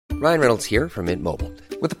Ryan Reynolds here from Mint Mobile.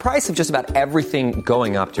 With the price of just about everything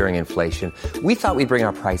going up during inflation, we thought we'd bring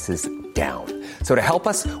our prices down. So to help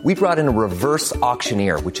us, we brought in a reverse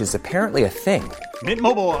auctioneer, which is apparently a thing. Mint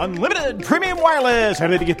Mobile Unlimited Premium Wireless. How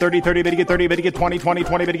to get 30, 30, bit to get 30, bit to get 20, 20,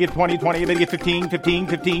 20, bit to get 20, 20, bit to get 15, 15,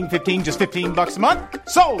 15, 15, just $15 a month?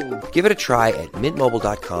 Sold! Give it a try at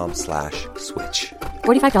mintmobile.com/switch.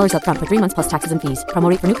 $45 up front for 3 months plus taxes and fees. Promo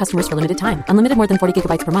rate for new customers for limited time. Unlimited more than 40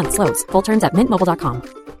 gigabytes per month. Slows full terms at mintmobile.com.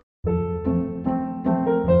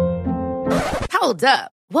 Hold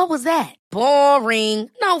up. What was that? Boring.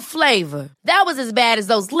 No flavor. That was as bad as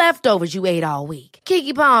those leftovers you ate all week.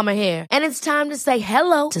 Keke Palmer here. And it's time to say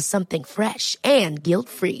hello to something fresh and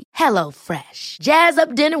guilt-free. Hello Fresh. Jazz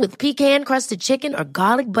up dinner with pecan-crusted chicken or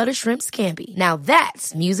garlic butter shrimp scampi. Now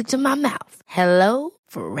that's music to my mouth. Hello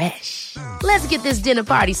Fresh. Let's get this dinner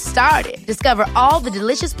party started. Discover all the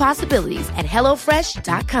delicious possibilities at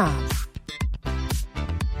hellofresh.com.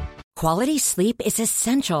 Quality sleep is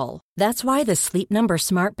essential. That's why the Sleep Number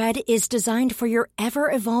Smart Bed is designed for your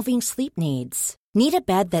ever-evolving sleep needs. Need a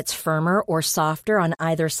bed that's firmer or softer on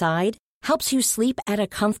either side? Helps you sleep at a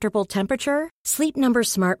comfortable temperature? Sleep Number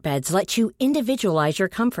Smart Beds let you individualize your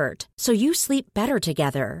comfort, so you sleep better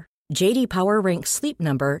together. J.D. Power ranks Sleep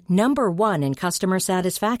Number number 1 in customer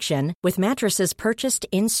satisfaction with mattresses purchased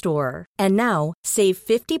in-store. And now, save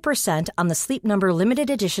 50% on the Sleep Number Limited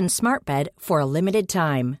Edition Smart Bed for a limited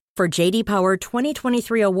time. For J.D. Power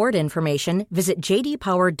 2023 award information, visit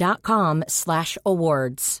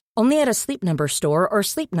jdpower.com/awards. Only at a Sleep Number store or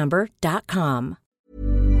sleepnumber.com.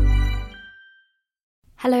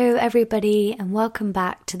 Hello, everybody, and welcome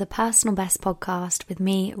back to the Personal Best podcast with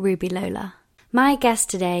me, Ruby Lola. My guest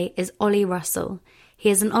today is Ollie Russell. He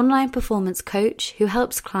is an online performance coach who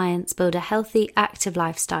helps clients build a healthy, active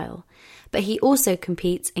lifestyle. But he also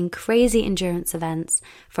competes in crazy endurance events,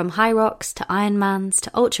 from high rocks to Ironmans to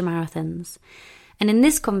ultramarathons. And in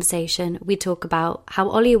this conversation, we talk about how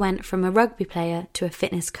Ollie went from a rugby player to a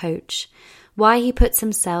fitness coach, why he puts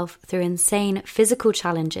himself through insane physical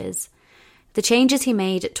challenges, the changes he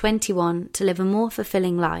made at 21 to live a more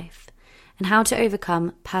fulfilling life, and how to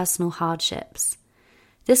overcome personal hardships.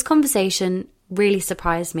 This conversation really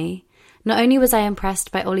surprised me. Not only was I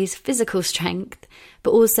impressed by Ollie's physical strength,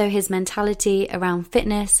 but also his mentality around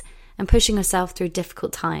fitness and pushing yourself through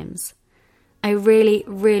difficult times. I really,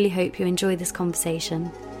 really hope you enjoy this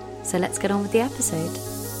conversation. So let's get on with the episode.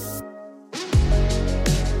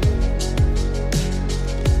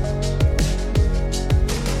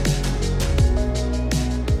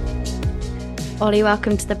 Ollie,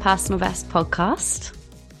 welcome to the Personal Best podcast.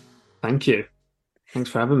 Thank you.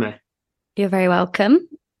 Thanks for having me. You're very welcome.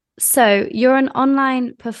 So you're an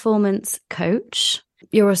online performance coach.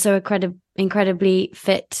 You're also an incredibly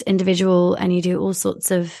fit individual, and you do all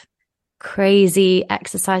sorts of crazy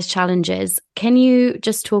exercise challenges. Can you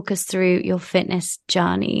just talk us through your fitness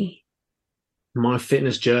journey? My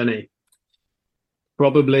fitness journey.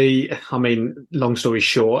 Probably, long story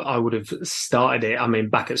short, I would have started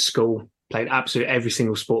it, back at school. Played absolutely every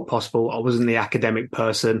single sport possible. I wasn't the academic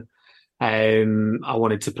person. I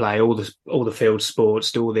wanted to play all the field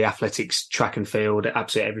sports, do all the athletics, track and field,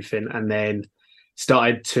 absolutely everything. And then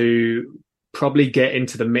started to probably get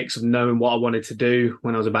into the mix of knowing what I wanted to do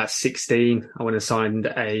when I was about 16. I went and signed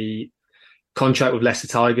a contract with Leicester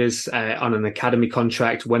Tigers on an academy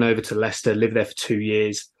contract, went over to Leicester, lived there for 2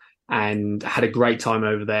 years and had a great time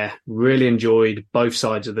over there. Really enjoyed both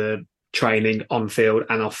sides of the training, on field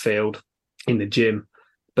and off field, in the gym.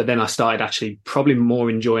 But then I started actually probably more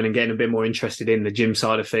enjoying and getting a bit more interested in the gym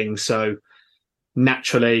side of things. So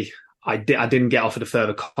naturally, I didn't get offered a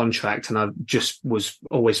further contract, and I just was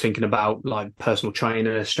always thinking about like personal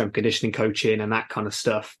trainer, strength conditioning coaching and that kind of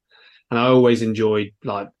stuff. And I always enjoyed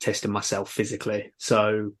like testing myself physically.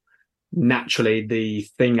 So naturally, the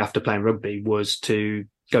thing after playing rugby was to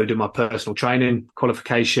go do my personal training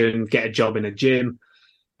qualification, get a job in a gym.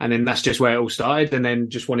 And then that's just where it all started. And then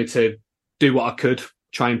just wanted to do what I could,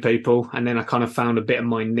 train people. And then I kind of found a bit of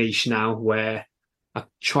my niche now where I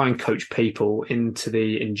try and coach people into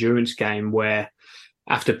the endurance game, where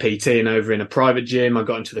after PTing over in a private gym, I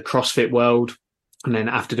got into the CrossFit world. And then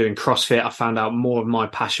after doing CrossFit, I found out more of my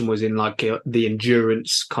passion was in like the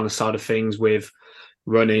endurance kind of side of things, with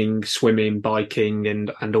running, swimming, biking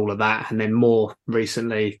and all of that. And then more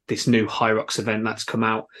recently, this new High Rocks event that's come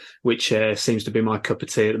out, which seems to be my cup of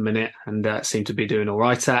tea at the minute, and seem to be doing all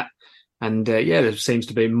right at. And there seems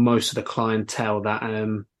to be most of the clientele that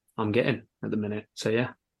I'm getting at the minute. So yeah.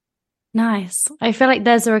 Nice. I feel like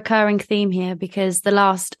there's a recurring theme here, because the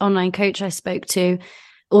last online coach I spoke to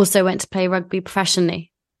also went to play rugby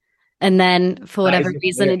professionally. And then for That whatever is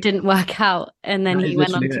reason, it. it didn't work out. And then That he is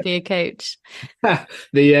went on literally to it. be a coach.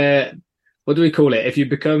 What do we call it? If you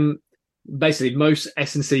become basically most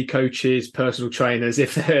S&C coaches, personal trainers,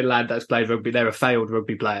 if they're a lad that's played rugby, they're a failed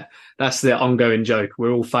rugby player. That's the ongoing joke.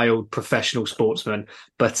 We're all failed professional sportsmen.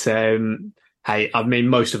 But hey, I mean,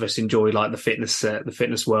 most of us enjoy like the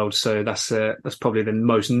fitness world. So that's probably the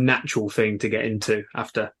most natural thing to get into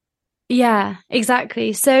after. Yeah,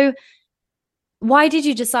 exactly. So why did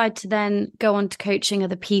you decide to then go on to coaching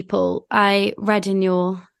other people? I read in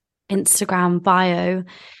your Instagram bio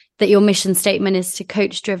that your mission statement is to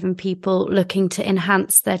coach driven people looking to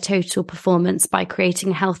enhance their total performance by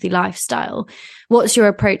creating a healthy lifestyle. What's your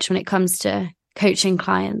approach when it comes to coaching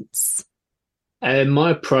clients?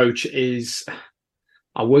 My approach is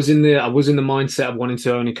I was in the mindset of wanting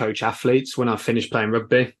to only coach athletes when I finished playing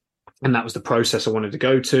rugby. And that was the process I wanted to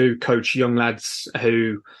go to, coach young lads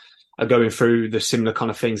who are going through the similar kind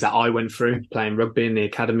of things that I went through playing rugby in the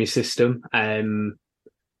academy system.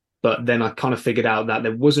 But then I kind of figured out that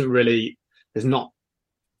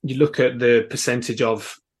you look at the percentage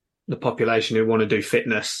of the population who want to do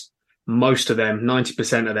fitness, most of them,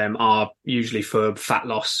 90% of them are usually for fat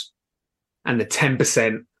loss. And the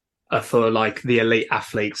 10% are for like the elite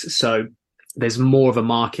athletes. So there's more of a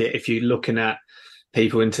market if you're looking at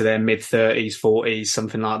people into their mid 30s, 40s,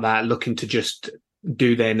 something like that, looking to just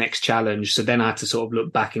do their next challenge. So then I had to sort of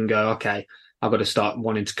look back and go, okay, I've got to start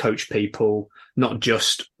wanting to coach people, not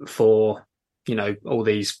just for, all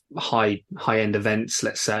these high end events,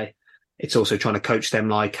 let's say. It's also trying to coach them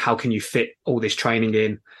like, how can you fit all this training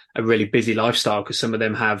in a really busy lifestyle? Because some of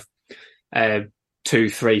them have 2,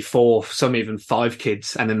 3, 4, some even 5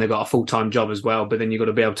 kids, and then they've got a full-time job as well. But then you've got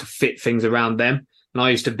to be able to fit things around them. And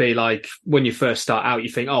I used to be like, when you first start out, you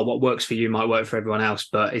think, oh, what works for you might work for everyone else,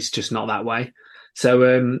 but it's just not that way.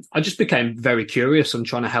 So I just became very curious on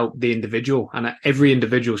trying to help the individual, and every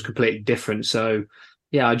individual is completely different. So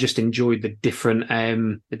yeah, I just enjoyed the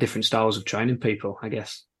different styles of training people, I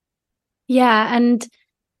guess. Yeah. And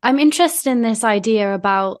I'm interested in this idea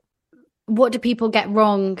about what do people get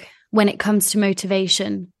wrong when it comes to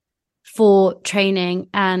motivation for training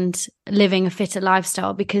and living a fitter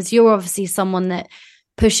lifestyle, because you're obviously someone that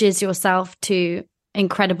pushes yourself to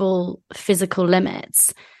incredible physical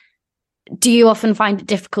limits. Do you often find it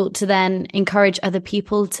difficult to then encourage other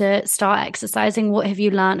people to start exercising? What have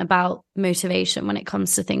you learned about motivation when it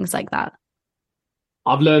comes to things like that?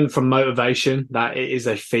 I've learned from motivation that it is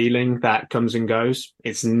a feeling that comes and goes.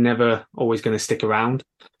 It's never always going to stick around.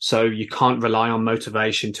 So you can't rely on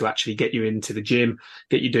motivation to actually get you into the gym,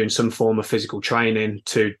 get you doing some form of physical training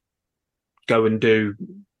to go and do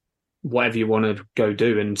whatever you want to go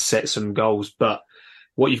do and set some goals. But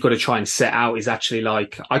what you've got to try and set out is actually,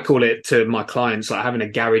 like, I call it to my clients, like having a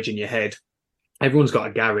garage in your head. Everyone's got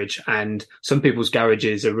a garage, and some people's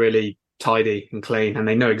garages are really tidy and clean and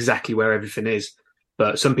they know exactly where everything is.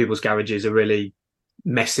 But some people's garages are really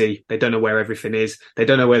messy. They don't know where everything is. They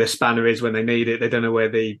don't know where the spanner is when they need it. They don't know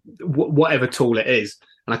where whatever tool it is.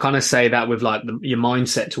 And I kind of say that with like your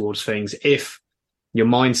mindset towards things. If your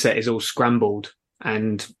mindset is all scrambled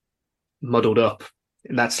and muddled up,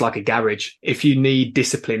 that's like a garage. If you need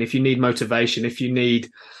discipline, if you need motivation, if you need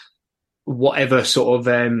whatever sort of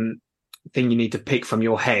thing you need to pick from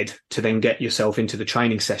your head to then get yourself into the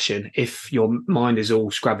training session, if your mind is all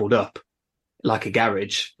scrabbled up like a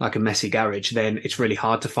garage, like a messy garage, then it's really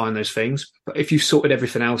hard to find those things. But if you've sorted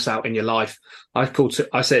everything else out in your life, I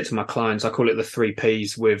say it to my clients, I call it the 3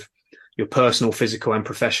 Ps, with your personal, physical and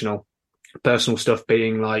professional. Personal stuff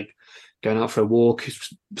being like going out for a walk,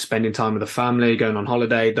 spending time with the family, going on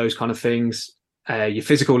holiday, those kind of things. Your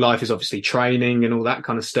physical life is obviously training and all that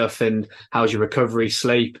kind of stuff, and how's your recovery,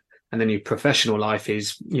 sleep. And then your professional life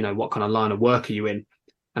is, what kind of line of work are you in?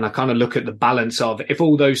 And I kind of look at the balance of, if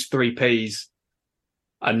all those 3 Ps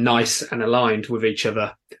are nice and aligned with each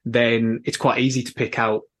other, then it's quite easy to pick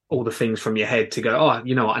out all the things from your head to go, oh,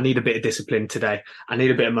 you know what, I need a bit of discipline today. I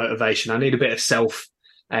need a bit of motivation. I need a bit of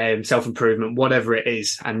self-improvement, whatever it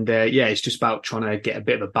is. And it's just about trying to get a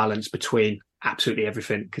bit of a balance between absolutely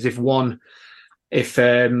everything. Because if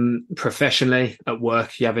professionally at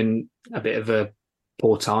work, you're having a bit of a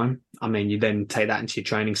poor time, I mean, you then take that into your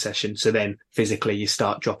training session. So then physically you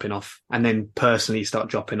start dropping off, and then personally you start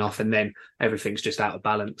dropping off, and then everything's just out of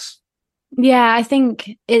balance. Yeah, I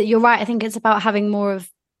think you're right. I think it's about having more of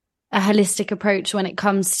a holistic approach when it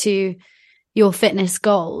comes to your fitness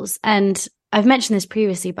goals. And I've mentioned this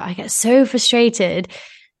previously, but I get so frustrated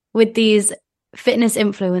with these fitness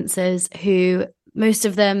influencers who, most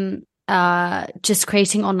of them just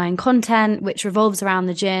creating online content which revolves around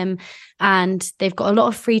the gym, and they've got a lot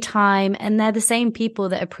of free time, and they're the same people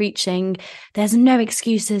that are preaching there's no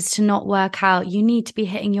excuses to not work out. You need to be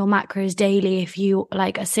hitting your macros daily if you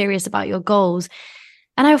are serious about your goals.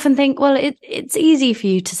 And I often think, well, it's easy for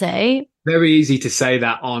you to say. Very easy to say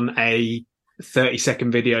that on a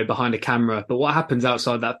 30-second video behind a camera, but what happens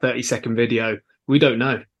outside that 30-second video, we don't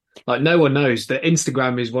know. No one knows. That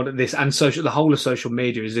Instagram is what this, and the whole of social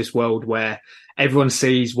media is this world where everyone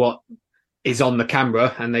sees what is on the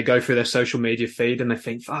camera, and they go through their social media feed and they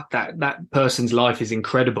think, fuck, that person's life is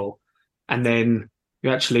incredible. And then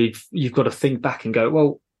you've got to think back and go,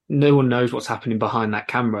 well, no one knows what's happening behind that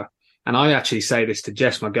camera. And I actually say this to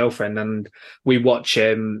Jess, my girlfriend, and we watch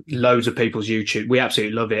loads of people's YouTube. We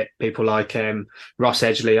absolutely love it. People like Ross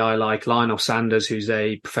Edgley, I like Lionel Sanders, who's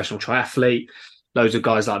a professional triathlete, loads of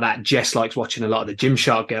guys like that. Jess likes watching a lot of the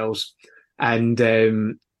Gymshark girls. And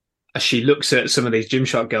she looks at some of these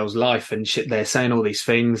Gymshark girls' life, and they're saying all these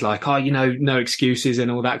things like, oh, no excuses and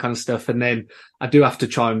all that kind of stuff. And then I do have to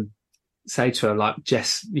try and say to her, like,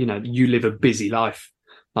 Jess, you live a busy life.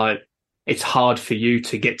 It's hard for you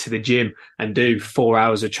to get to the gym and do 4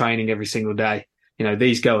 hours of training every single day.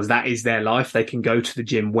 These girls, that is their life. They can go to the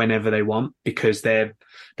gym whenever they want because they're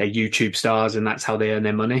YouTube stars, and that's how they earn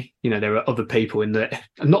their money. There are other people in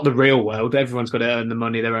not the real world. Everyone's got to earn the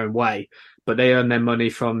money their own way, but they earn their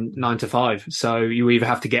money from 9 to 5. So you either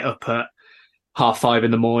have to get up at 5:30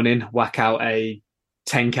 in the morning, whack out a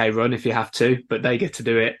 10K run if you have to, but they get to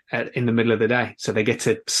do it in the middle of the day. So they get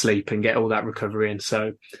to sleep and get all that recovery in.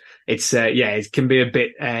 So it's, it can be a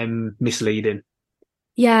bit misleading.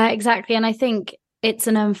 Yeah, exactly. And I think it's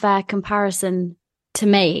an unfair comparison to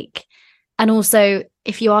make. And also,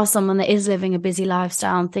 if you are someone that is living a busy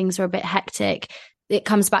lifestyle and things are a bit hectic, it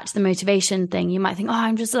comes back to the motivation thing. You might think, oh,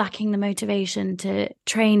 I'm just lacking the motivation to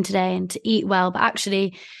train today and to eat well. But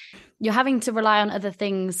actually, you're having to rely on other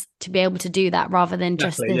things to be able to do that rather than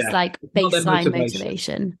just this baseline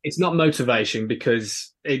motivation. It's not motivation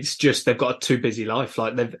because it's just they've got a too busy life.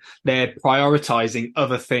 They're prioritizing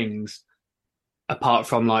other things apart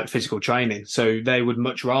from physical training. So they would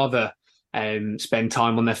much rather spend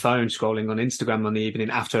time on their phone scrolling on Instagram on the evening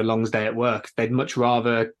after a long day at work. They'd much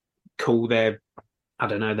rather call their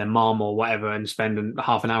mom or whatever and spend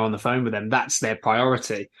half an hour on the phone with them. That's their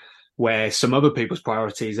priority, where some other people's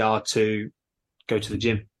priorities are to go to the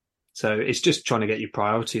gym. So it's just trying to get your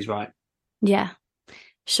priorities right. Yeah,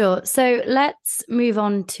 sure. So let's move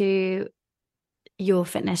on to your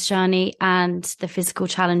fitness journey and the physical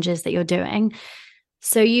challenges that you're doing.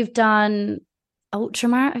 So you've done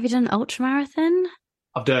have you done ultra marathon?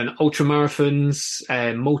 I've done ultra marathons,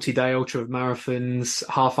 multi-day ultra marathons,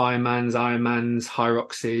 half Ironmans,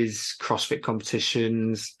 Hyroxes, CrossFit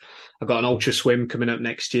competitions. I've got an ultra swim coming up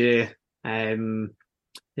next year. Quite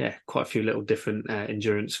a few little different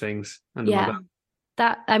endurance things.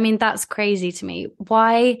 That's crazy to me.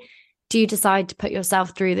 Why do you decide to put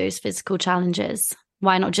yourself through those physical challenges?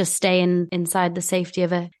 Why not just stay inside the safety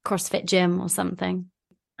of a CrossFit gym or something?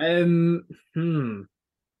 Very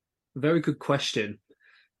good question.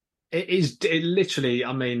 It's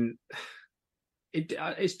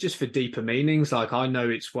just for deeper meanings. I know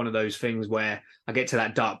it's one of those things where I get to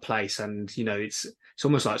that dark place and, it's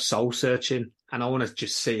almost like soul searching, and I want to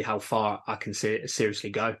just see how far I can seriously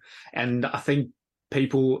go. And I think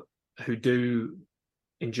people who do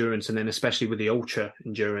endurance, and then especially with the ultra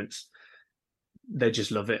endurance, they just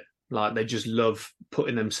love it. They just love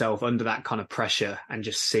putting themselves under that kind of pressure and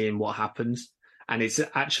just seeing what happens. And it's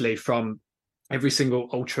actually from every single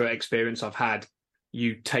ultra experience I've had,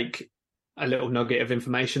 you take a little nugget of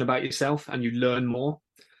information about yourself and you learn more.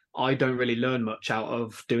 I don't really learn much out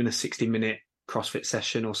of doing a 60-minute CrossFit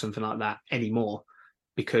session or something like that anymore,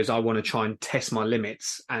 because I want to try and test my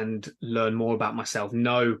limits and learn more about myself,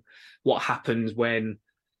 know what happens when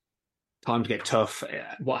times get tough,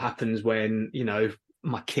 what happens when,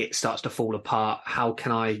 my kit starts to fall apart, how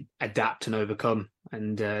can I adapt and overcome?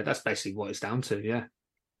 And that's basically what it's down to, yeah.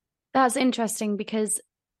 That's interesting because,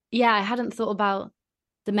 I hadn't thought about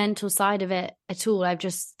the mental side of it at all. I've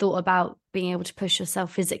just thought about being able to push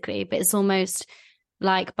yourself physically, but it's almost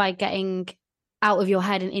like by getting out of your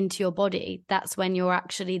head and into your body, that's when you're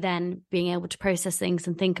actually then being able to process things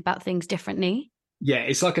and think about things differently. Yeah,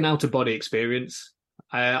 it's like an outer body experience.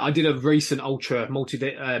 I did a recent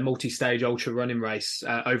multi-stage ultra running race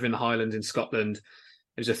over in the Highlands in Scotland.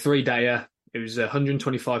 It was a 3-dayer. It was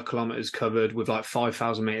 125 kilometers covered with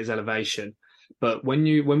 5,000 meters elevation. But when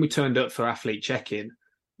we turned up for athlete check-in,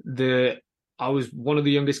 I was one of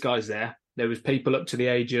the youngest guys there. There was people up to the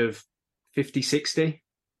age of 50, 60.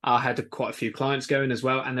 I had quite a few clients going as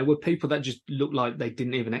well, and there were people that just looked like they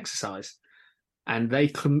didn't even exercise, and they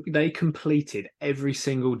completed every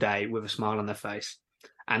single day with a smile on their face.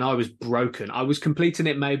 And I was broken. I was completing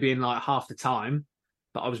it maybe in like half the time,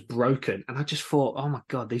 but I was broken. And I just thought, oh my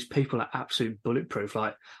God, these people are absolute bulletproof.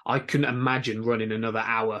 Like, I couldn't imagine running another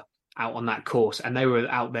hour out on that course. And they were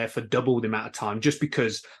out there for double the amount of time just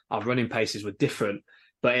because our running paces were different.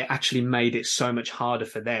 But it actually made it so much harder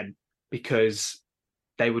for them because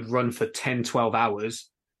they would run for 10, 12 hours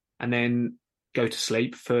and then go to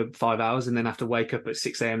sleep for 5 hours and then have to wake up at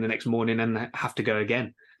 6 a.m. the next morning and have to go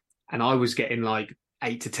again. And I was getting like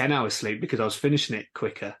 8 to 10 hours sleep because I was finishing it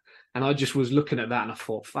quicker. And I just was looking at that and I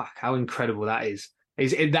thought, fuck, how incredible that is.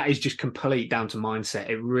 That is just complete down to mindset.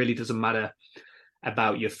 It really doesn't matter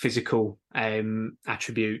about your physical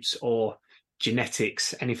attributes or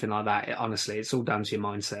genetics, anything like that. Honestly, it's all down to your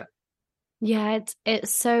mindset. Yeah,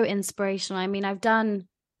 it's so inspirational. I mean, I've done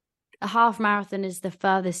a half marathon is the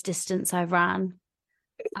furthest distance I've ran.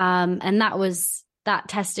 And that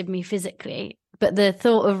tested me physically. But the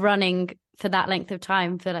thought of running for that length of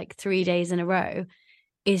time for like 3 days in a row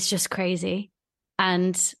is just crazy.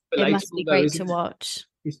 And it must be great to watch.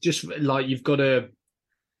 It's just like you've got to,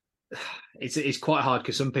 it's quite hard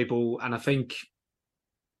because some people, and I think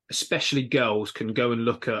especially girls, can go and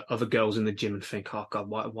look at other girls in the gym and think, oh God,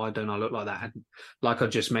 why don't I look like that? And like I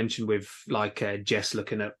just mentioned with like Jess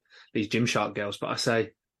looking at these Gymshark girls, but I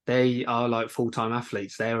say they are like full-time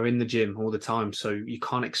athletes. They are in the gym all the time. So you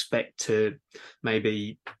can't expect to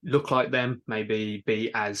maybe look like them, maybe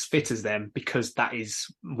be as fit as them, because that is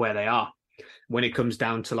where they are. When it comes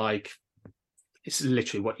down to like, it's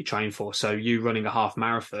literally what you train for. So you running a half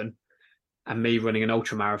marathon and me running an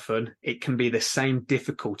ultra marathon, it can be the same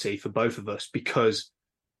difficulty for both of us because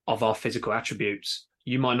of our physical attributes.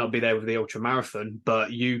 You might not be there with the ultra marathon,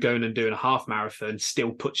 but you going and doing a half marathon still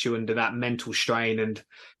puts you under that mental strain, and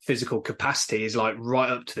physical capacity is like right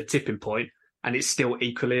up to the tipping point, and it's still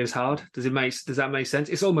equally as hard. Does that make sense?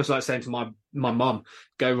 It's almost like saying to my mum,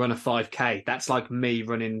 go run a 5K. That's like me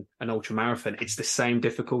running an ultra marathon. It's the same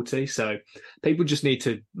difficulty. So people just need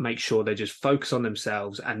to make sure they just focus on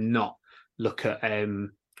themselves and not look at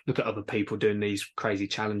other people doing these crazy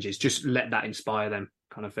challenges. Just let that inspire them,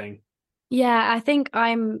 kind of thing. Yeah, I think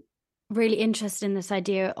I'm really interested in this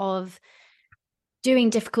idea of doing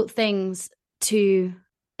difficult things to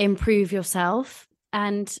improve yourself.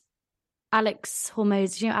 And Alex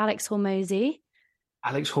Hormozi, do you know Alex Hormozi?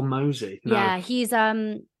 Alex Hormozi? No. Yeah, he's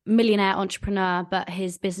a millionaire entrepreneur, but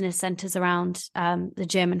his business centers around the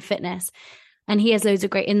gym and fitness. And he has loads of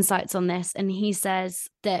great insights on this. And he says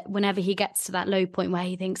that whenever he gets to that low point where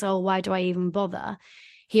he thinks, oh, why do I even bother?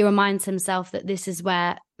 He reminds himself that this is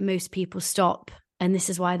where most people stop and this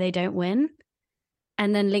is why they don't win.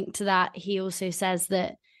 And then linked to that, he also says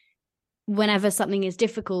that whenever something is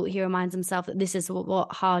difficult, he reminds himself that this is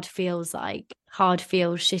what hard feels like. Hard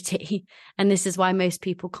feels shitty. And this is why most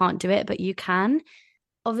people can't do it, but you can.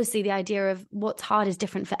 Obviously, the idea of what's hard is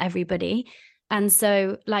different for everybody. And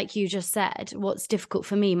so, like you just said, what's difficult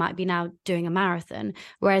for me might be now doing a marathon,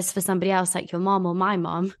 whereas for somebody else like your mom or my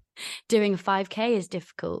mom, doing a 5K is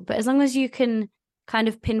difficult. But as long as you can kind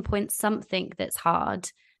of pinpoint something that's hard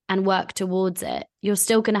and work towards it, you're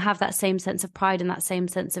still going to have that same sense of pride and that same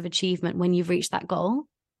sense of achievement when you've reached that goal.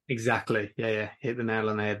 Exactly. Yeah. Hit the nail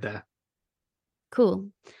on the head there. Cool.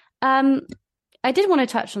 I did want to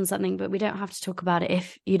touch on something, but we don't have to talk about it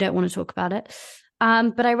if you don't want to talk about it.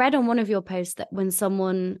 But I read on one of your posts that when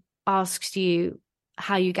someone asks you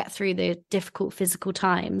how you get through the difficult physical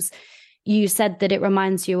times, you said that it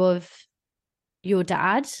reminds you of your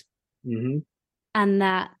dad, mm-hmm. and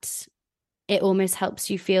that it almost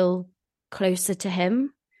helps you feel closer to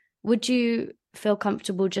him. Would you feel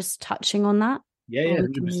comfortable just touching on that? Yeah,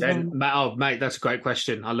 100%. Oh, mate, that's a great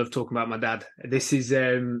question. I love talking about my dad. This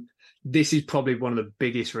is probably one of the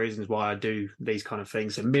biggest reasons why I do these kind of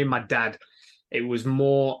things. And me and my dad, it was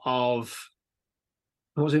more of,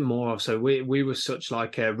 what was it more of? So we were such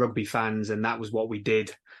like rugby fans, and that was what we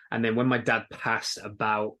did. And then when my dad passed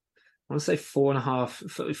about, I want to say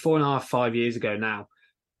 4.5, 5 years ago now,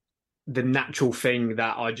 the natural thing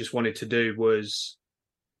that I just wanted to do was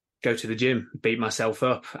go to the gym, beat myself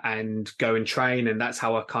up and go and train. And that's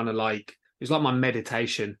how I kind of like, it was like my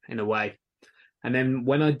meditation in a way. And then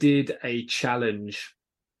when I did a challenge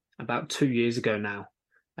about 2 years ago now,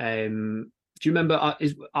 do you remember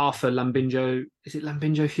Arthur Lambinjo? Is it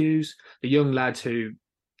Lambinjo Hughes? The young lad who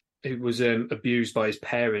was abused by his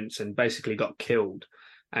parents and basically got killed.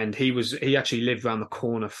 And he actually lived around the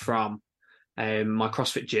corner from my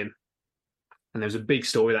CrossFit gym. And there was a big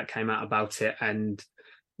story that came out about it. And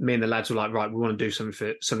me and the lads were like, right, we want to do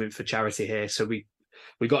something for charity here. So we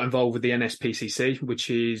got involved with the NSPCC, which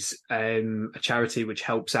is a charity which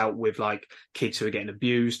helps out with like kids who are getting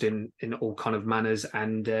abused in all kind of manners.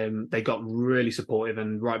 And they got really supportive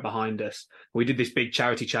and right behind us. We did this big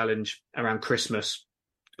charity challenge around Christmas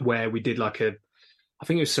where we did like I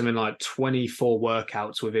think it was something like 24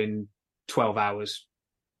 workouts within 12 hours.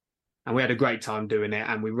 And we had a great time doing it.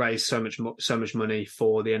 And we raised so much money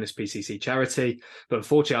for the NSPCC charity. But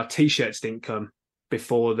unfortunately, our T-shirts didn't come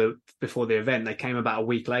before the event. They came about a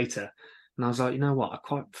week later. And I was like, you know what? I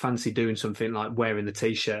quite fancy doing something like wearing the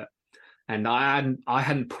T-shirt. And I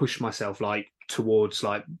hadn't pushed myself like towards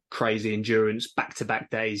like crazy endurance back-to-back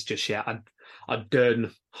days just yet. I'd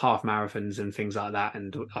done half marathons and things like that.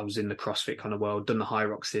 And I was in the CrossFit kind of world, done the high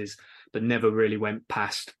roxes, but never really went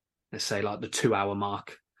past, let's say, like the 2-hour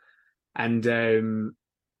mark. And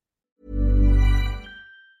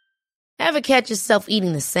Ever catch yourself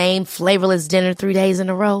eating the same flavorless dinner 3 days in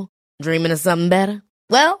a row? Dreaming of something better?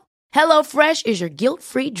 Well, HelloFresh is your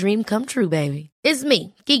guilt-free dream come true, baby. It's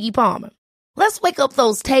me, Keke Palmer. Let's wake up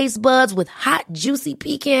those taste buds with hot, juicy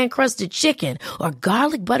pecan-crusted chicken or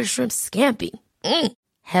garlic butter shrimp scampi.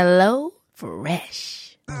 Hello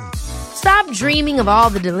Fresh. Stop dreaming of all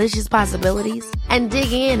the delicious possibilities and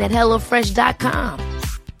dig in at HelloFresh.com.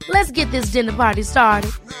 Let's get this dinner party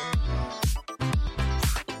started.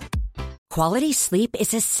 Quality sleep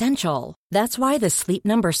is essential. That's why the Sleep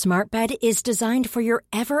Number Smart Bed is designed for your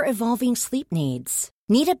ever-evolving sleep needs.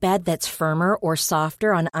 Need a bed that's firmer or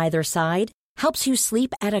softer on either side? Helps you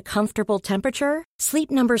sleep at a comfortable temperature? Sleep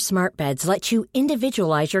Number Smart Beds let you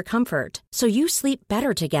individualize your comfort, so you sleep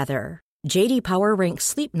better together. J.D. Power ranks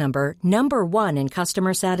Sleep Number number 1 in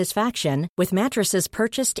customer satisfaction with mattresses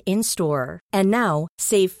purchased in-store. And now,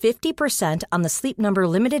 save 50% on the Sleep Number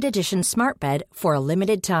Limited Edition Smart Bed for a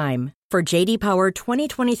limited time. For J.D. Power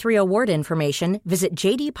 2023 award information, visit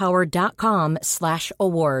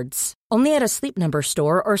jdpower.com/awards. Only at a Sleep Number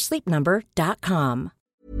store or sleepnumber.com.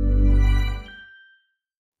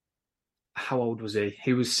 How old was he?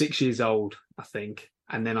 He was 6 years old, I think.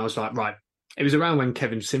 And then I was like, right. It was around when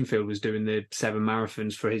Kevin Sinfield was doing the 7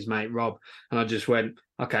 marathons for his mate Rob. And I just went,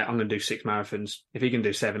 okay, I'm going to do 6 marathons. If he can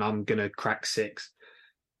do 7, I'm going to crack 6.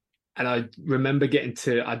 And I remember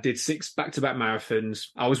I did 6 back-to-back marathons.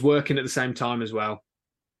 I was working at the same time as well.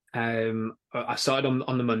 I started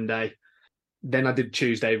on the Monday. Then I did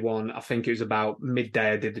Tuesday one. I think it was about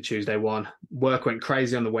midday I did the Tuesday one. Work went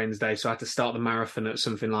crazy on the Wednesday, so I had to start the marathon at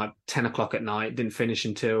something like 10 o'clock at night. Didn't finish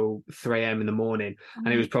until 3 a.m. in the morning.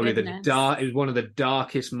 And it was probably it was one of the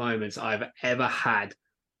darkest moments I've ever had.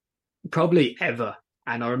 Probably ever.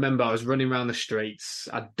 And I remember I was running around the streets.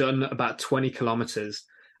 I'd done about 20 kilometers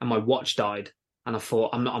and my watch died. And I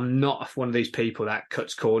thought, I'm not one of these people that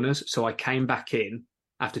cuts corners. So I came back in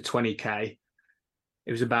after 20K.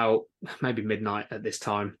 It was about maybe midnight at this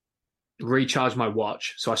time. Recharged my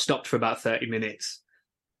watch, so I stopped for about 30 minutes,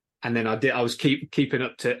 and then I was keeping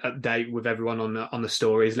up to update with everyone on the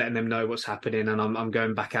stories, letting them know what's happening, and I'm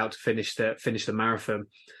going back out to finish the marathon.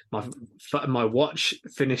 My watch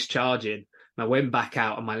finished charging, and I went back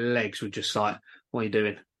out, and my legs were just like, "What are you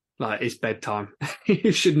doing? Like, it's bedtime.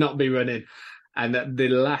 You should not be running." And the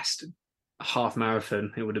last half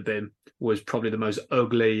marathon it would have been was probably the most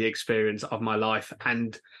ugly experience of my life,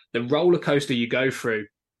 and the roller coaster you go through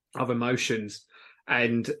of emotions.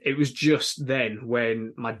 And it was just then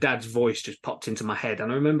when my dad's voice just popped into my head.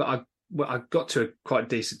 And I remember I got to a quite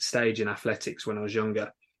decent stage in athletics when I was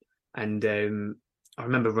younger, and I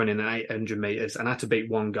remember running an 800 meters and I had to beat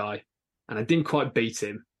one guy, and I didn't quite beat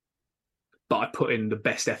him, but I put in the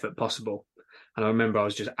best effort possible. And I remember I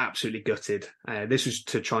was just absolutely gutted. This was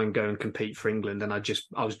to try and go and compete for England. And I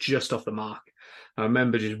was just off the mark. I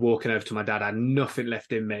remember just walking over to my dad. I had nothing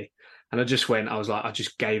left in me. And I just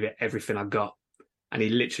gave it everything I got. And he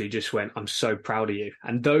literally just went, "I'm so proud of you."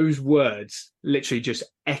 And those words literally just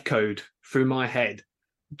echoed through my head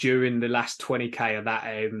during the last 20K of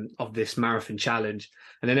that, of this marathon challenge.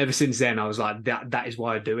 And then ever since then, I was like, that is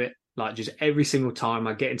why I do it. Like, just every single time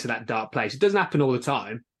I get into that dark place. It doesn't happen all the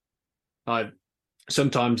time.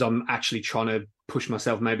 Sometimes I'm actually trying to push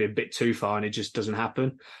myself maybe a bit too far and it just doesn't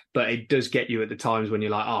happen. But it does get you at the times when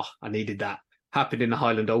you're like, oh, I needed that. Happened in the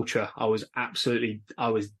Highland Ultra. I was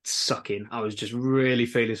sucking. I was just really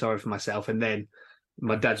feeling sorry for myself. And then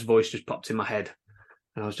my dad's voice just popped in my head.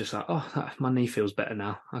 And I was just like, oh, my knee feels better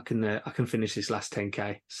now. I can finish this last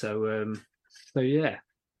 10K. So yeah.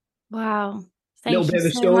 Wow. Thank you. A little bit of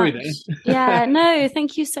a story there. Yeah, no,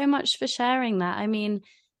 thank you so much for sharing that. I mean,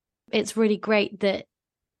 it's really great that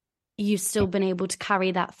you've still been able to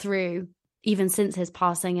carry that through even since his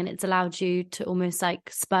passing, and it's allowed you to almost like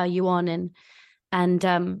spur you on and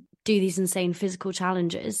do these insane physical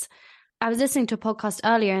challenges. I was listening to a podcast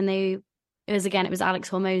earlier, and it was Alex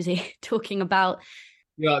Hormozy talking about.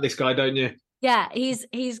 You like this guy, don't you? Yeah,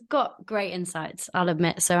 he's got great insights, I'll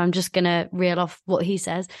admit. So I'm just gonna reel off what he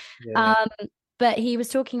says. Yeah. But he was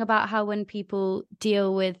talking about how when people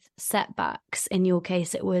deal with setbacks, in your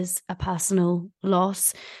case, it was a personal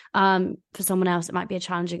loss. For someone else, it might be a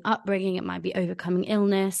challenging upbringing. It might be overcoming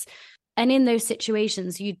illness. And in those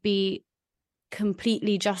situations, you'd be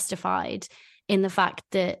completely justified in the fact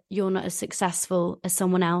that you're not as successful as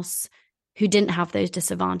someone else who didn't have those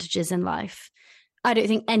disadvantages in life. I don't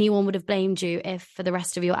think anyone would have blamed you if for the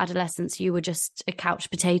rest of your adolescence you were just a couch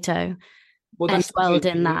potato and dwelled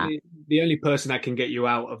in that. The only person that can get you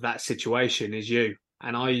out of that situation is you.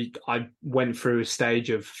 And I went through a stage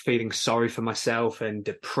of feeling sorry for myself and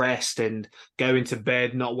depressed and going to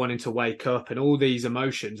bed, not wanting to wake up and all these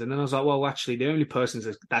emotions. And then I was like, well, actually, the only person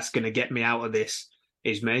that's going to get me out of this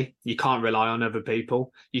is me. You can't rely on other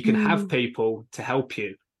people. You can have people to help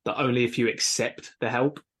you, but only if you accept the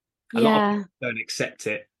help. A lot of people don't accept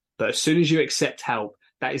it. But as soon as you accept help,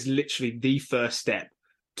 that is literally the first step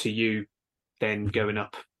to you then going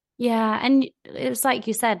up. Yeah. And it's like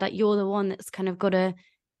you said, like you're the one that's kind of got to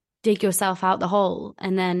dig yourself out the hole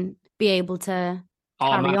and then be able to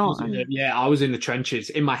carry on. I was in the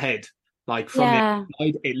trenches in my head. Like from the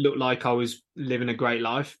outside, it looked like I was living a great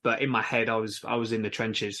life, but in my head, I was in the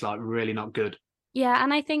trenches, like really not good. Yeah.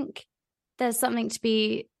 And I think there's something to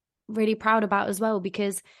be really proud about as well,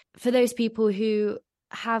 because for those people who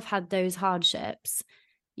have had those hardships,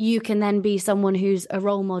 you can then be someone who's a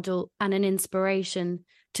role model and an inspiration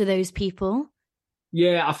to those people.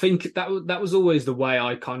 Yeah, I think that was always the way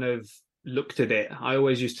I kind of looked at it. I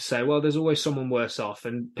always used to say, well, there's always someone worse off,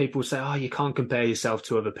 and people say, oh, you can't compare yourself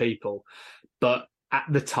to other people. But at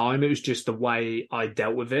the time, it was just the way I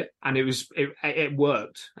dealt with it, and it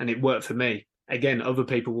worked, and it worked for me. Again, other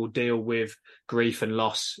people will deal with grief and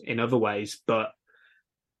loss in other ways, but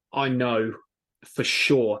I know for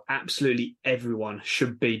sure, absolutely everyone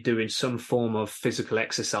should be doing some form of physical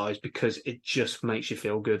exercise because it just makes you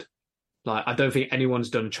feel good. Like, I don't think anyone's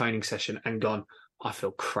done a training session and gone, I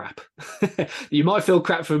feel crap. You might feel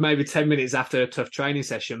crap for maybe 10 minutes after a tough training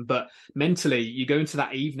session, but mentally you go into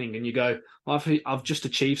that evening and you go, well, I've just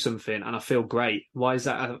achieved something and I feel great. Why is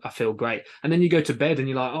that? I feel great. And then you go to bed and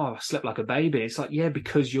you're like, oh, I slept like a baby. It's like, yeah,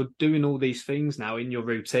 because you're doing all these things now in your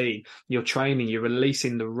routine, you're training, you're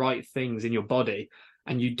releasing the right things in your body,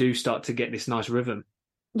 and you do start to get this nice rhythm.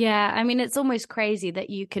 Yeah. I mean, it's almost crazy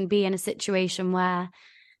that you can be in a situation where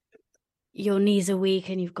your knees are weak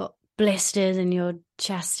and you've got blisters and your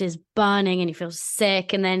chest is burning and you feel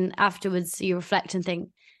sick, and then afterwards you reflect and think,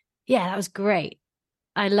 yeah, that was great,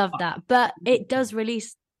 I love that. But it does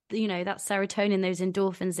release, that serotonin, those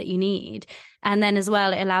endorphins that you need, and then as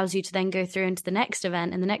well it allows you to then go through into the next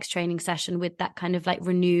event and the next training session with that kind of like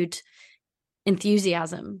renewed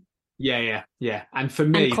enthusiasm. Yeah. And for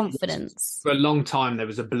me, and confidence. For a long time there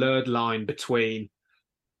was a blurred line between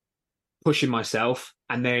pushing myself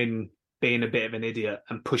and then being a bit of an idiot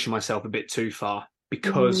and pushing myself a bit too far,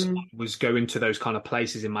 because I was going to those kind of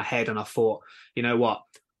places in my head. And I thought, you know what,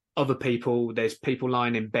 there's people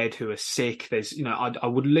lying in bed who are sick. I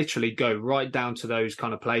would literally go right down to those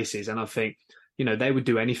kind of places. And I think, they would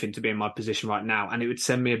do anything to be in my position right now. And it would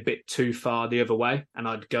send me a bit too far the other way. And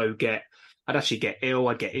I'd actually get ill,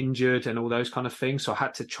 I'd get injured and all those kind of things. So I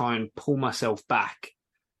had to try and pull myself back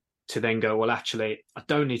to then go, well, actually, I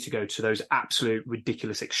don't need to go to those absolute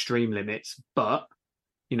ridiculous extreme limits. But,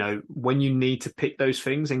 when you need to pick those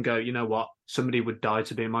things and go, you know what, somebody would die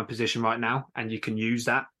to be in my position right now, and you can use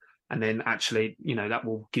that. And then actually, that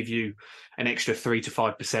will give you an extra 3 to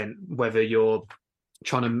 5%, whether you're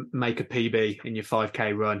trying to make a PB in your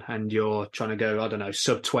 5K run and you're trying to go, I don't know,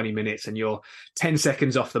 sub 20 minutes and you're 10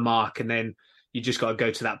 seconds off the mark. And then you just got to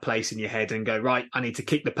go to that place in your head and go, right, I need to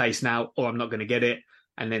kick the pace now or I'm not going to get it.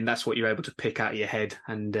 And then that's what you're able to pick out of your head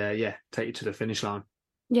and, take you to the finish line.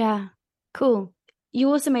 Yeah, cool. You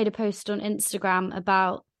also made a post on Instagram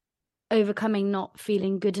about overcoming not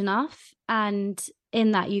feeling good enough. And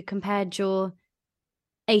in that, you compared your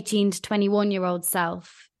 18 to 21-year-old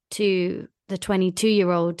self to the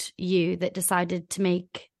 22-year-old you that decided to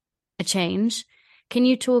make a change. Can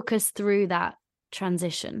you talk us through that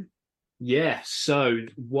transition? Yeah. So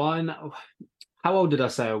how old did I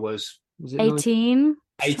say I was? Was it 18?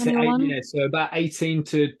 18, yeah, so about 18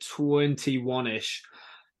 to 21-ish.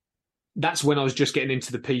 that's when I was just getting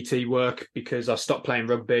into the PT work because I stopped playing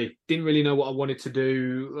rugby. Didn't really know what I wanted to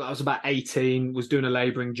do. I was about 18, was doing a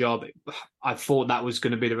labouring job. I thought that was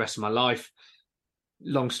going to be the rest of my life.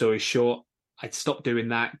 Long story short, I'd stopped doing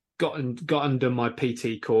that, got undone my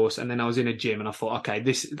PT course, and then I was in a gym and I thought, okay,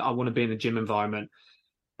 I want to be in a gym environment.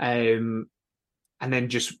 And then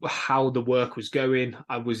just how the work was going,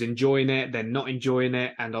 I was enjoying it, then not enjoying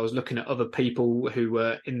it. And I was looking at other people who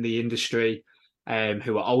were in the industry,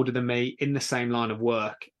 who were older than me in the same line of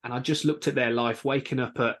work. And I just looked at their life, waking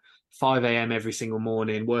up at 5 a.m. every single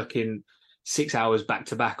morning, working 6 hours back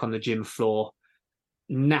to back on the gym floor,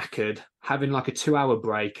 knackered, having like a 2-hour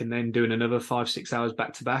break and then doing another 5-6 hours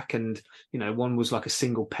back to back. And, one was like a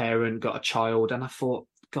single parent, got a child. And I thought,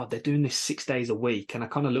 God, they're doing this 6 days a week. And I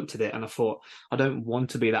kind of looked at it and I thought, I don't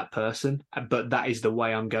want to be that person, but that is the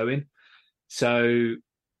way I'm going. So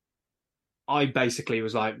I basically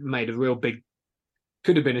was like, made a real big,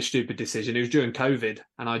 could have been a stupid decision. It was during COVID.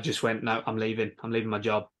 And I just went, no, I'm leaving my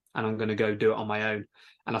job and I'm going to go do it on my own.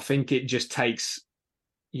 And I think it just takes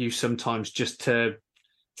you sometimes just to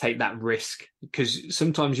take that risk, because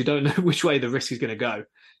sometimes you don't know which way the risk is going to go.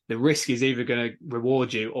 The risk is either going to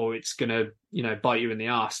reward you or it's going to, bite you in the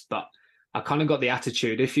arse. But I kind of got the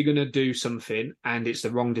attitude, if you're going to do something and it's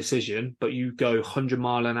the wrong decision, but you go 100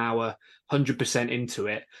 mile an hour, 100% into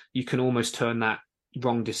it, you can almost turn that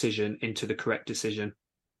wrong decision into the correct decision.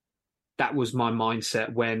 That was my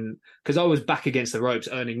mindset because I was back against the ropes,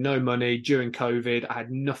 earning no money during COVID. I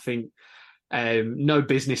had nothing, no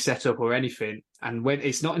business set up or anything. And when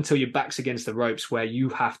it's not until your back's against the ropes where you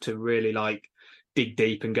have to really dig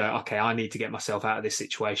deep and go, okay, I need to get myself out of this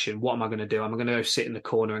situation. What am I going to do? Am I going to go sit in the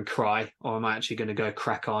corner and cry, or am I actually going to go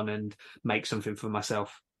crack on and make something for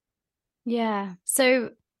myself? Yeah. So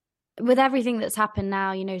with everything that's happened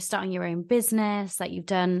now, starting your own business, that you've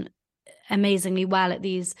done amazingly well at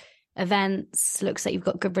these events, looks like you've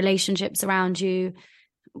got good relationships around you.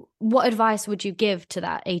 What advice would you give to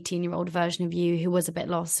that 18-year-old version of you who was a bit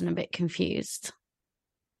lost and a bit confused?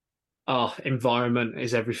 Oh, environment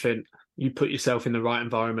is everything. You put yourself in the right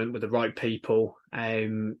environment with the right people,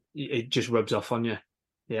 it just rubs off on you.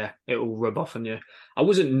 Yeah, it will rub off on you. I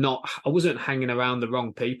wasn't hanging around the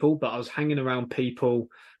wrong people, but I was hanging around people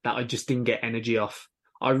that I just didn't get energy off.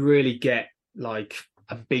 I really get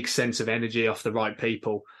a big sense of energy off the right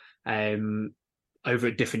people. Over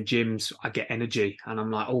at different gyms, I get energy and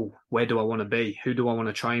I'm like, oh, where do I want to be? Who do I want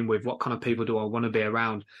to train with? What kind of people do I want to be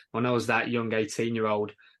around? When I was that young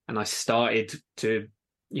 18-year-old and I started to,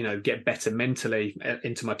 get better mentally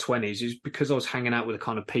into my 20s, is because I was hanging out with the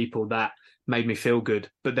kind of people that made me feel good.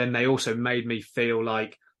 But then they also made me feel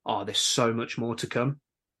like, oh, there's so much more to come.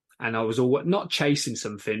 And I was not chasing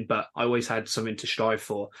something, but I always had something to strive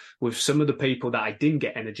for. With some of the people that I didn't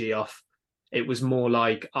get energy off, it was more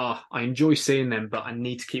like, I enjoy seeing them, but I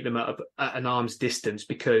need to keep them at an arm's distance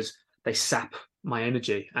because they sap my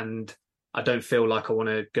energy and I don't feel like I want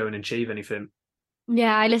to go and achieve anything.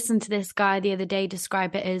 Yeah, I listened to this guy the other day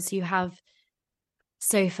describe it as you have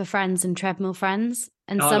sofa friends and treadmill friends.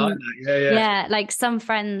 And some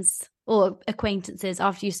friends or acquaintances,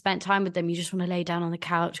 after you've spent time with them, you just want to lay down on the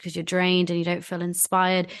couch because you're drained and you don't feel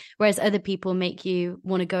inspired. Whereas other people make you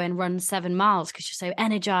want to go and run 7 miles because you're so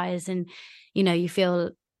energized and, you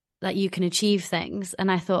feel like you can achieve things.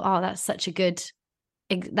 And I thought, oh, that's such a good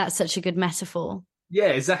metaphor. Yeah,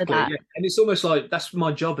 exactly. Yeah. And it's almost like that's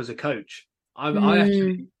my job as a coach.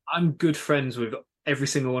 I'm good friends with every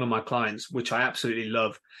single one of my clients, which I absolutely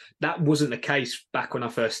love. That wasn't the case back when I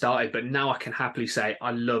first started, but now I can happily say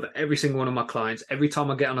I love every single one of my clients. Every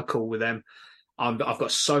time I get on a call with them, I've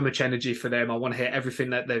got so much energy for them. I want to hear everything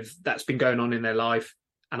that's been going on in their life,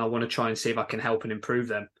 and I want to try and see if I can help and improve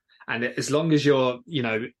them. And as long as you're,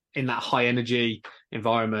 in that high energy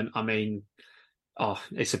environment,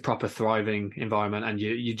 it's a proper thriving environment, and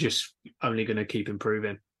you're just only going to keep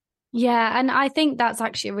improving. Yeah, and I think that's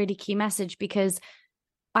actually a really key message, because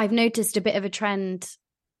I've noticed a bit of a trend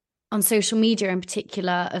on social media in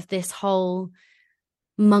particular of this whole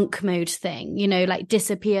monk mode thing,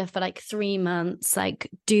 disappear for 3 months,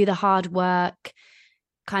 do the hard work,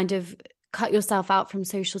 kind of cut yourself out from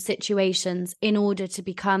social situations in order to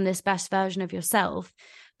become this best version of yourself.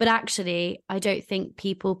 But actually, I don't think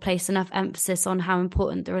people place enough emphasis on how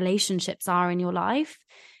important the relationships are in your life.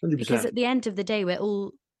 100%. Because at the end of the day,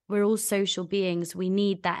 we're all social beings. We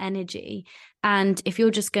need that energy. And if you're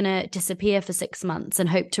just going to disappear for 6 months and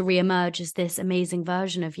hope to reemerge as this amazing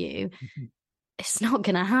version of you, it's not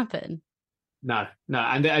going to happen. No.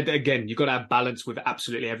 And again, you've got to have balance with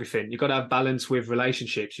absolutely everything. You've got to have balance with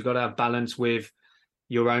relationships. You've got to have balance with,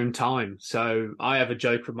 your own time. So I have a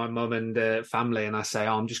joke with my mum and family, and I say,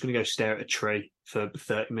 I'm just going to go stare at a tree for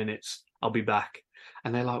 30 minutes. I'll be back.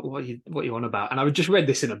 And they're like, what are you on about? And I just read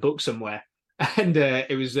this in a book somewhere. And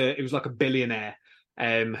it was like a billionaire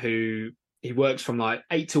who he works from like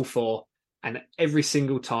 8 till 4. And every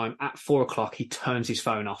single time at 4 o'clock, he turns his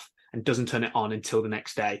phone off and doesn't turn it on until the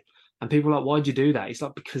next day. And people are like, why'd you do that? He's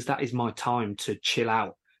like, because that is my time to chill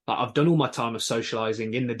out. Like, I've done all my time of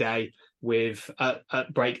socializing in the day with at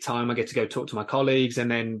break time. I get to go talk to my colleagues and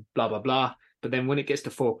then blah, blah, blah. But then when it gets to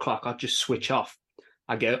 4 o'clock, I just switch off.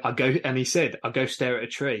 I go, and he said, I go stare at a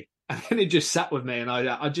tree. And then it just sat with me. And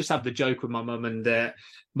I just have the joke with my mum and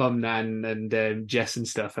mum, Nan and Jess and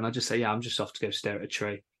stuff. And I just say, yeah, I'm just off to go stare at a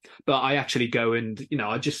tree. But I actually go and,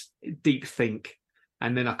 I just deep think.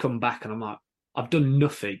 And then I come back and I'm like, I've done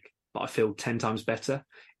nothing, but I feel 10 times better.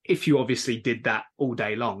 If you obviously did that all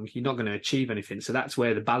day long, you're not going to achieve anything. So that's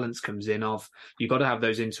where the balance comes in of you've got to have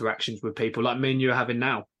those interactions with people like me and you are having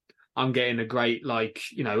now. I'm getting a great, I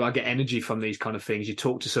get energy from these kind of things. You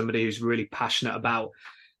talk to somebody who's really passionate about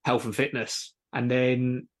health and fitness, and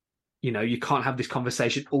then, you can't have this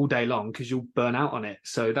conversation all day long because you'll burn out on it.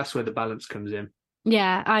 So that's where the balance comes in.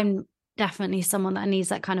 Yeah, I'm definitely someone that needs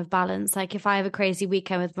that kind of balance. Like if I have a crazy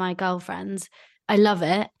weekend with my girlfriends, I love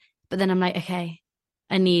it. But then I'm like, okay,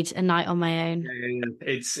 I need a night on my own. Yeah.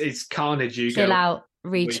 It's carnage. You chill go out,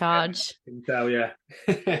 recharge. Can tell, yeah.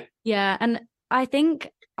 Yeah. And I think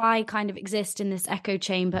I kind of exist in this echo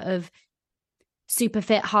chamber of super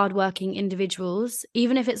fit, hardworking individuals,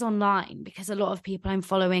 even if it's online, because a lot of people I'm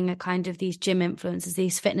following are kind of these gym influencers,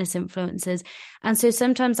 these fitness influencers. And so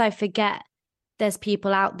sometimes I forget there's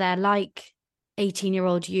people out there like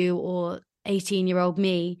 18-year-old you or 18-year-old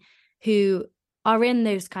me who are in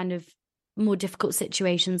those kind of more difficult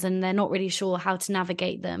situations and they're not really sure how to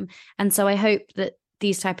navigate them. And so I hope that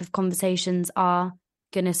these type of conversations are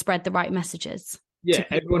going to spread the right messages. Yeah,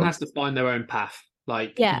 everyone has to find their own path.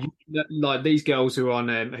 Like these girls who are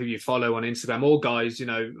on who you follow on Instagram, or guys,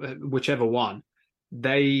 whichever one,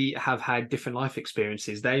 they have had different life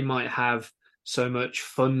experiences. They might have so much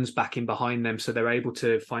funds backing behind them, so they're able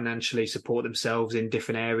to financially support themselves in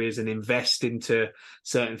different areas and invest into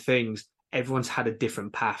certain things. Everyone's had a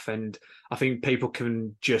different path, and I think people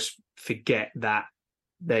can just forget that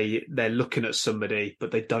they're looking at somebody,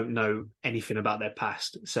 but they don't know anything about their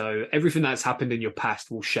past. So everything that's happened in your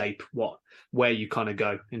past will shape where you kind of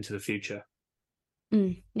go into the future.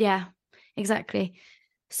 Yeah, exactly.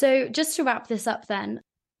 So just to wrap this up then,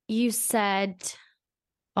 you said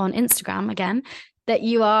on Instagram again that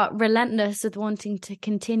you are relentless with wanting to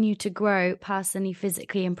continue to grow personally,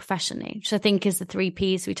 physically and professionally, which I think is the 3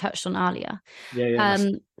 Ps we touched on earlier. Yeah.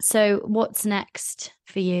 So what's next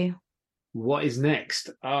for you? What is next?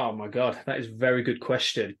 Oh my God, that is a very good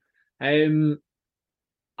question. I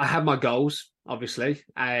have my goals, obviously,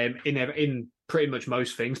 in pretty much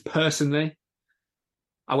most things. Personally,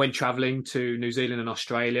 I went traveling to New Zealand and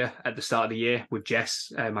Australia at the start of the year with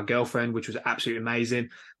Jess, my girlfriend, which was absolutely amazing.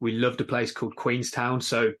 We loved a place called Queenstown.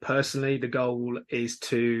 So personally, the goal is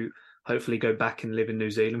to hopefully go back and live in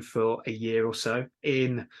New Zealand for a year or so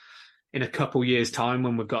in a couple years' time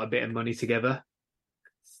when we've got a bit of money together.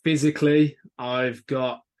 Physically, I'm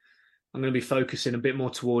going to be focusing a bit more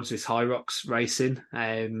towards this high rocks racing.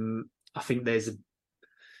 I think there's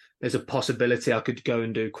a possibility I could go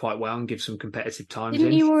and do quite well and give some competitive times.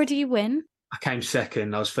 Didn't you already win? I came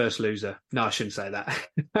second. I was first loser. No, I shouldn't say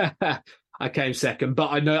that. I came second, but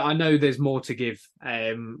I know there's more to give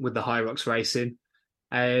with the high rocks racing.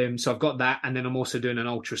 So I've got that, and then I'm also doing an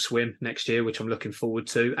ultra swim next year, which I'm looking forward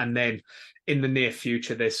to. And then in the near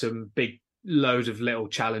future, there's some loads of little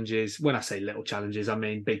challenges. When I say little challenges, I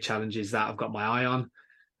mean big challenges that I've got my eye on.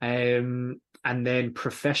 And then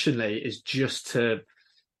professionally is just to,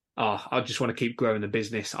 I just want to keep growing the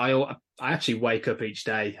business. I actually wake up each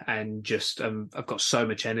day and just, I've got so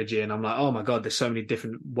much energy and I'm like, oh my God, there's so many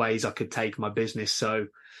different ways I could take my business. So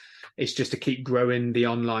it's just to keep growing the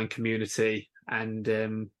online community and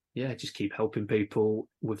just keep helping people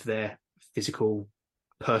with their physical,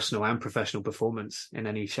 personal and professional performance in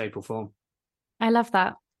any shape or form. I love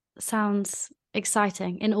that. Sounds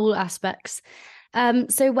exciting in all aspects.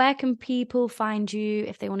 So where can people find you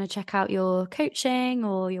if they want to check out your coaching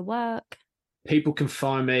or your work? People can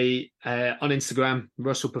find me on Instagram,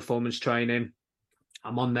 Russell Performance Training.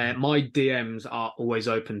 I'm on there. My DMs are always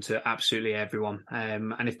open to absolutely everyone.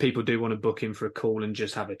 And if people do want to book in for a call and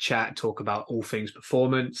just have a chat, talk about all things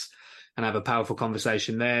performance and have a powerful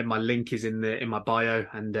conversation there, my link is in my bio.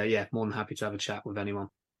 And more than happy to have a chat with anyone.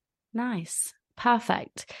 Nice.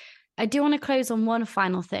 Perfect. I do want to close on one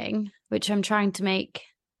final thing, which I'm trying to make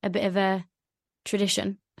a bit of a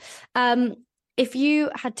tradition. If you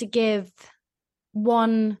had to give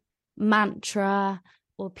one mantra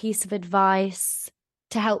or piece of advice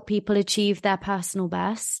to help people achieve their personal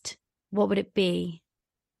best, what would it be?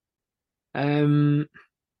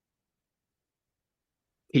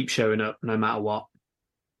 Keep showing up no matter what.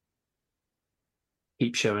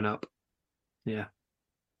 Keep showing up. Yeah.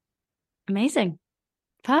 Amazing.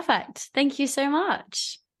 Perfect. Thank you so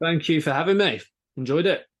much. Thank you for having me. Enjoyed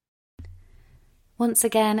it. Once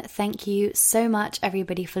again, thank you so much,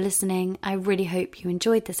 everybody, for listening. I really hope you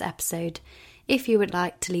enjoyed this episode. If you would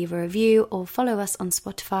like to leave a review or follow us on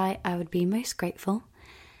Spotify, I would be most grateful.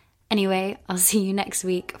 Anyway, I'll see you next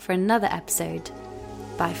week for another episode.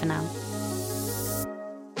 Bye for now.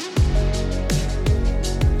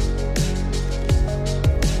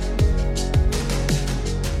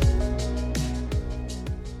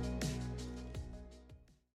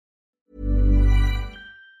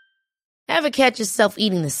 Ever catch yourself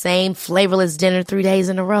eating the same flavorless dinner 3 days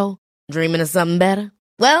in a row? Dreaming of something better?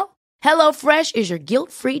 Well, HelloFresh is your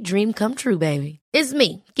guilt-free dream come true, baby. It's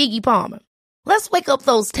me, Keke Palmer. Let's wake up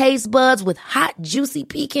those taste buds with hot, juicy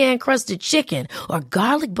pecan-crusted chicken or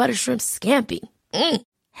garlic butter shrimp scampi.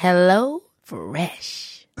 Hello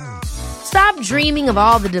Fresh. Stop dreaming of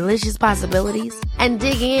all the delicious possibilities and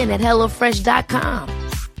dig in at HelloFresh.com.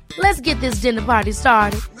 Let's get this dinner party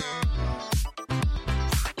started.